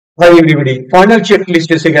Hi everybody, final check list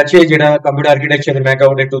এসে গেছে যেটা কম্পিউটার আর্কিটেকচার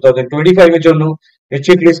ম্যাকআউট এর 2025 এর জন্য। এই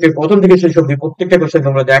চেক লিস্টে প্রথম থেকে শেষ অব্দি প্রত্যেকটা কোশ্চেন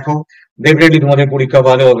তোমরা দেখো, ডেফিনেটলি তোমাদের পরীক্ষা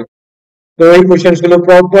ভালো হবে। তো এই কোশ্চেন গুলো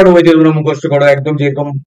প্রপার ওয়েতে তোমরা মুখস্থ করো, একদম যেরকম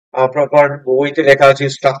প্রপার বইতে লেখা আছে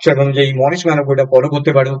স্ট্রাকচার অনুযায়ী মনীষ ম্যানব বইটা ফলো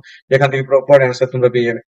করতে পারো, যেখান থেকে প্রপার অ্যান্সার তোমরা পেয়ে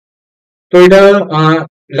যাবে। তো এটা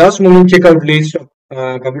last moment check out list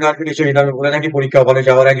computer architecture, এটা আমি বলে থাকি পরীক্ষা হলে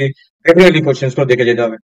যাওয়ার আগে ডেফিনেটলি কোশ্চেন গুলো দেখে যেতে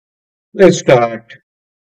হবে। Let's start.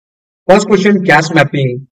 First question, cache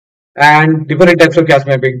mapping and different types of cache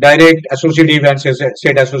mapping. Direct, associative and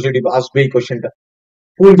set associative আসবে এই কোশ্চেনটা।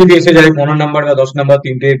 ফুল যদি এসে যায় 15 নাম্বার বা 10 নাম্বার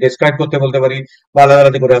তিনটে ডেসক্রাইব করতে বলতে পারি বা আলাদা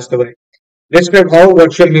আলাদা করে আসতে পারি। Describe how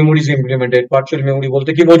virtual memory is implemented. Virtual memory বলতে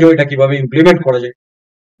কি বোঝো, এটা কিভাবে ইমপ্লিমেন্ট করা যায়,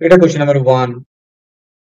 এটা question number 1।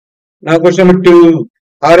 Now question number 2,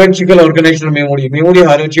 হায়ারার্চিক্যাল organisation memory. Memory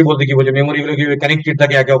হায়ারার্চি বলতে কি বোঝো, মেমোরি গুলো কিভাবে কানেক্টেড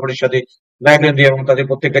থাকে একে অপরের সাথে ডায়াগ্রাম দিয়ে, এবং তাদের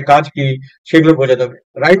প্রত্যেকটা কাজ কি সেগুলো বোঝাতে হবে।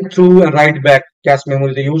 Right through and right back cash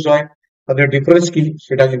মেমোরিতে use হয়, তাদের ডিফারেন্স কি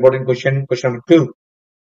সেটা important question. Question number 2।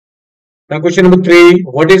 Now question number 3,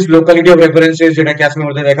 what is locality of references? যেটা ক্যাশ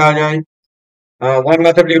মেমোরিতে দেখা যায়। One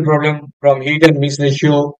mathematical problem from hit and miss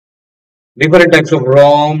ratio, different types of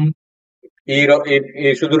ROM,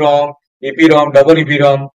 শুধু ROM, EPROM, double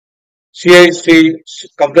EPROM, CIC,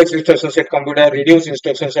 complex instruction set computer, reduced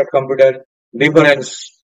instruction set computer, difference.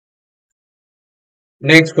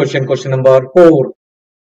 Next question, question number 4.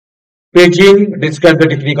 Paging, describe the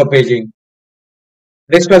technique of paging.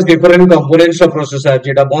 Discuss different components of processor,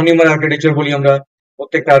 যেটা von Neumann architecture বলি আমরা,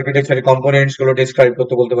 প্রত্যেকটা আর্কিটেকচারের components গুলো describe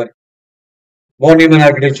করতে বলতে পারি। von Neumann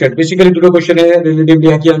architecture basically দুটো কোশ্চেনে রিলেটিভলি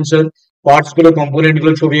একই আনসার, পার্টস গুলো কম্পোনেন্ট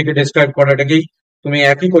গুলো ছবি এঁকে ডেসক্রাইব করাটাকেই তুমি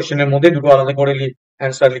একই কোশ্চেনের মধ্যে দুটো আলাদা করে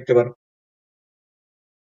অ্যান্সার লিখতে পারো।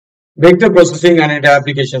 Vector processing and its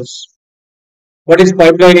applications. What is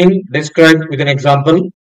pipelining? Described with an example.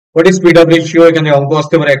 What is speed up ratio? এখানে অঙ্ক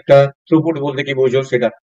আসতে পারে একটা। থ্রুপুট বলতে কি বোঝো সেটা।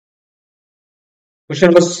 Question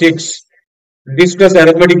number 6. Discuss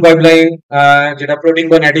arithmetic pipeline, যেটা floating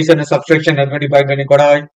point addition and subtraction arithmetic pipeline করা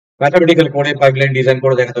হয়, ম্যাথমেটিক্যাল করে পাইপলাইন ডিজাইন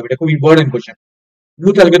করে দেখাতে হবে। এটা খুব ইম্পর্টেন্ট কোশ্চেন। ব্লু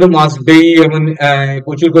তালকে তো মাস্টবেই, এমন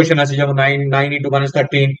প্রচুর কোশ্চেন আছে, যেমন 9 into 1 is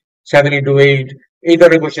 13, 7 into 8, এই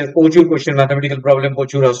ধরনের কোশ্চেন, প্রচুর কোশ্চেন, ম্যাথমেটিক্যাল প্রবলেম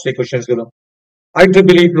প্রচুর আসছে কোশ্চেন গুলো।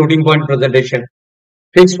 IEEE floating point presentation,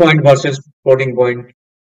 fixed point versus floating point.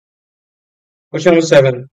 Question number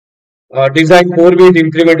 7. Design 4-bit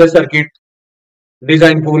incremental circuit,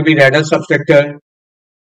 design 4-bit adder subtractor,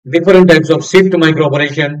 different types of shift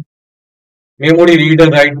microoperation, memory read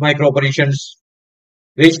and write microoperations,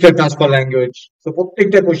 register transfer language. So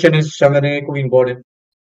প্রত্যেকটা question এর সামনে খুব important.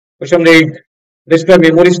 Question number 8. Describe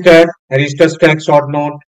memory stack, register stack, short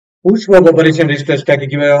note, push pop operation register stack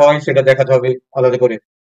কিভাবে হয় সেটা দেখাতে হবে আলাদা করে।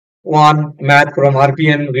 1. Math from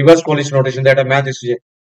RPN, reverse Polish notation, that math এসে যায়।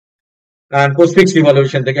 And postfix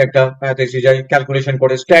evaluation থেকে একটা ম্যাথ এসে যায়, ক্যালকুলেশন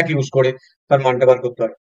করে স্ট্যাক ইউজ করে তার মানটা বার করতে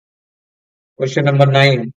হয়। Question number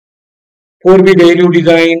 9. 4-bit ALU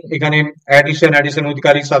design, এখানে addition with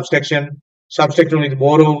carry, subtraction with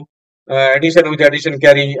borrow, addition with addition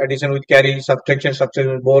carry, subtraction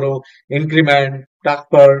with borrow, increment,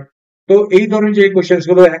 transfer. তো এই ধরনের যে কোশ্চেন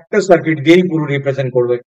গুলো একটা সার্কিট দিয়েই পুরো রিপ্রেজেন্ট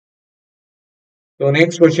করবে। তো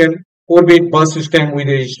next question, 4-bit bus system with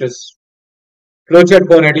registers, flowchart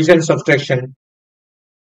for addition subtraction.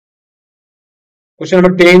 Question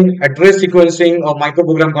number 10, address sequencing of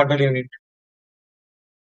microprogram control unit,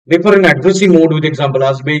 different addressing mode with example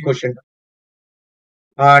আসবে এই question.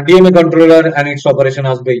 DMA controller and its operation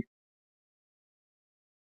আসবে।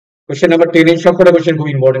 Question number 10 এর সবকটা question খুব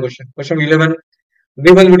important question. Question 11,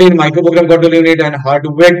 difference between microprogram control unit and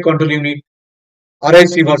hardware control unit,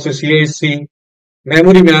 RIC versus CISC,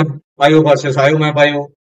 memory map IO versus IO map IO,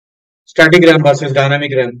 static RAM versus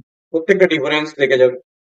dynamic RAM, প্রত্যেকটা difference দেখে যাবে।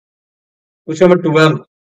 Question number 12,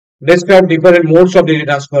 describe different modes of data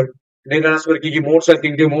transfer. Data transfer কি কি modes আছে,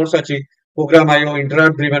 তিনটে modes আছে, programme IO,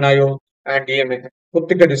 interrupt driven IO and DMA,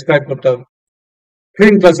 প্রত্যেকটা describe করতে হবে।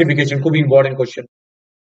 String classification খুব important question.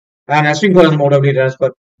 And asynchronous mode of data transfer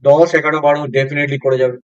 10, 11, 12 definitely করে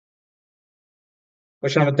যাবে।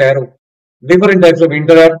 Question number 13, different types of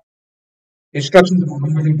interrupt, instruction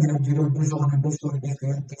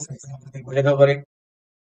বোঝাতে পারে।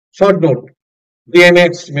 Short note,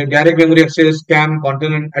 DMX, direct memory access, CAM,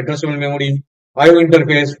 content addressable memory, IO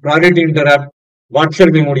interface, priority interrupt, virtual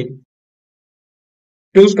memory,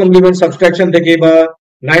 twos complement subtraction থেকে বা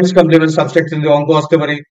nines complement subtraction থেকে অঙ্ক আসতে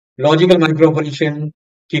পারে। লজিক্যাল মাইক্রো অপারেশন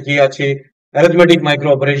কি কি আছে, arithmetic micro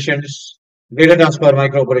operations, data transfer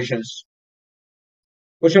micro operations.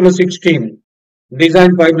 Question number 16,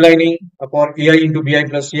 design pipelining for EI into BI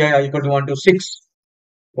plus CI equal to 1 to 6.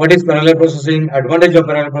 What is parallel processing? Advantage of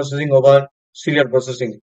parallel processing over serial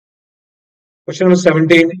processing. Question number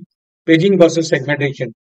 17, paging versus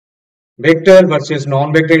segmentation. Vector versus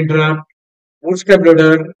non-vector interrupt. Bootstrap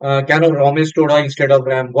loader can have ROM is stored instead of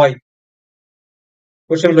RAM. Why?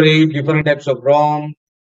 Question number 8, different types of ROM.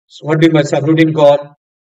 So what did my subroutine call?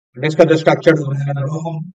 Discuss the structure of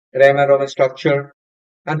RAM and ROM structure.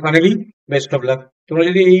 And finally, best of luck. তোমরা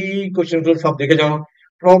যদি এই কোশ্চেনগুলো সব দেখে যাও,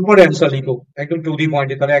 proper answer লিখো, একদম to the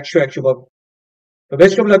পয়েন্টে, তাহলে 100 পাবো। তো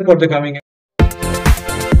best of luck for the coming